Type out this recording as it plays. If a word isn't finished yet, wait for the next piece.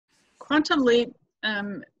Quantum Leap,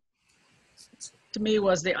 to me,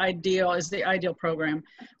 is the ideal program,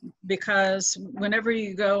 because whenever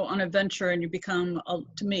you go on a venture and you become,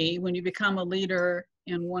 to me, when you become a leader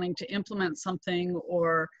and wanting to implement something,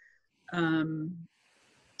 or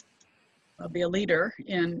be a leader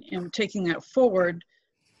in taking that forward,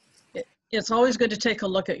 it's always good to take a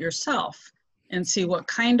look at yourself and see what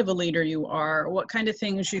kind of a leader you are, what kind of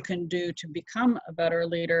things you can do to become a better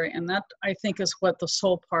leader. And that, I think, is what the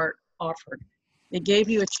soul part offered. It gave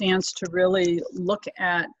you a chance to really look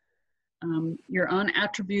at your own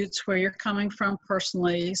attributes, where you're coming from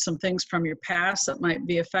personally, some things from your past that might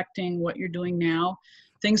be affecting what you're doing now,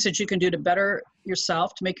 things that you can do to better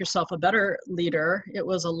yourself, to make yourself a better leader. It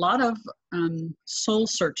was a lot of soul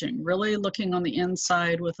searching, really looking on the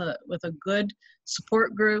inside with a good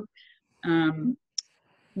support group.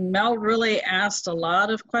 Mel really asked a lot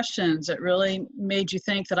of questions. It really made you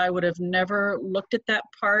think that I would have never looked at that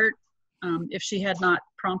part. If she had not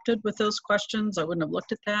prompted with those questions, I wouldn't have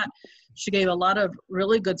looked at that. She gave a lot of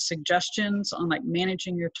really good suggestions on like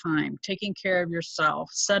managing your time, taking care of yourself,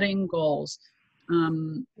 setting goals,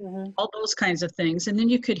 all those kinds of things. And then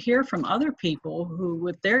you could hear from other people who,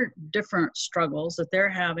 with their different struggles that they're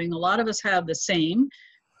having. A lot of us have the same,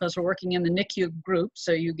 because we're working in the NICU group.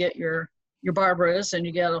 So you get your Barbaras and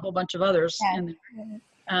you get a whole bunch of others in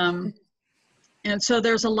there. And so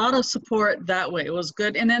there's a lot of support that way. It was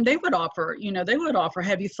good. And then they would offer,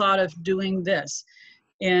 have you thought of doing this?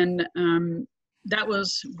 And that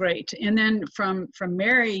was great. And then from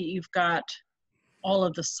Mary, you've got all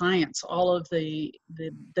of the science, all of the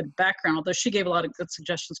background, although she gave a lot of good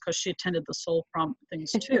suggestions because she attended the soul prompt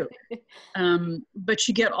things too. But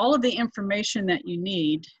you get all of the information that you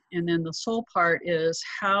need. And then the soul part is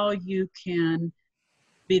how you can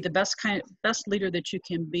be the best leader that you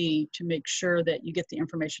can be, to make sure that you get the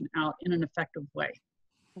information out in an effective way.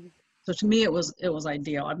 So to me, it was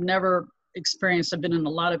ideal. I've never experienced, I've been in a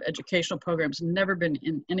lot of educational programs, never been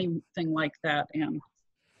in anything like that. And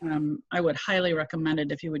I would highly recommend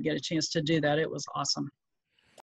it if you would get a chance to do that. It was awesome.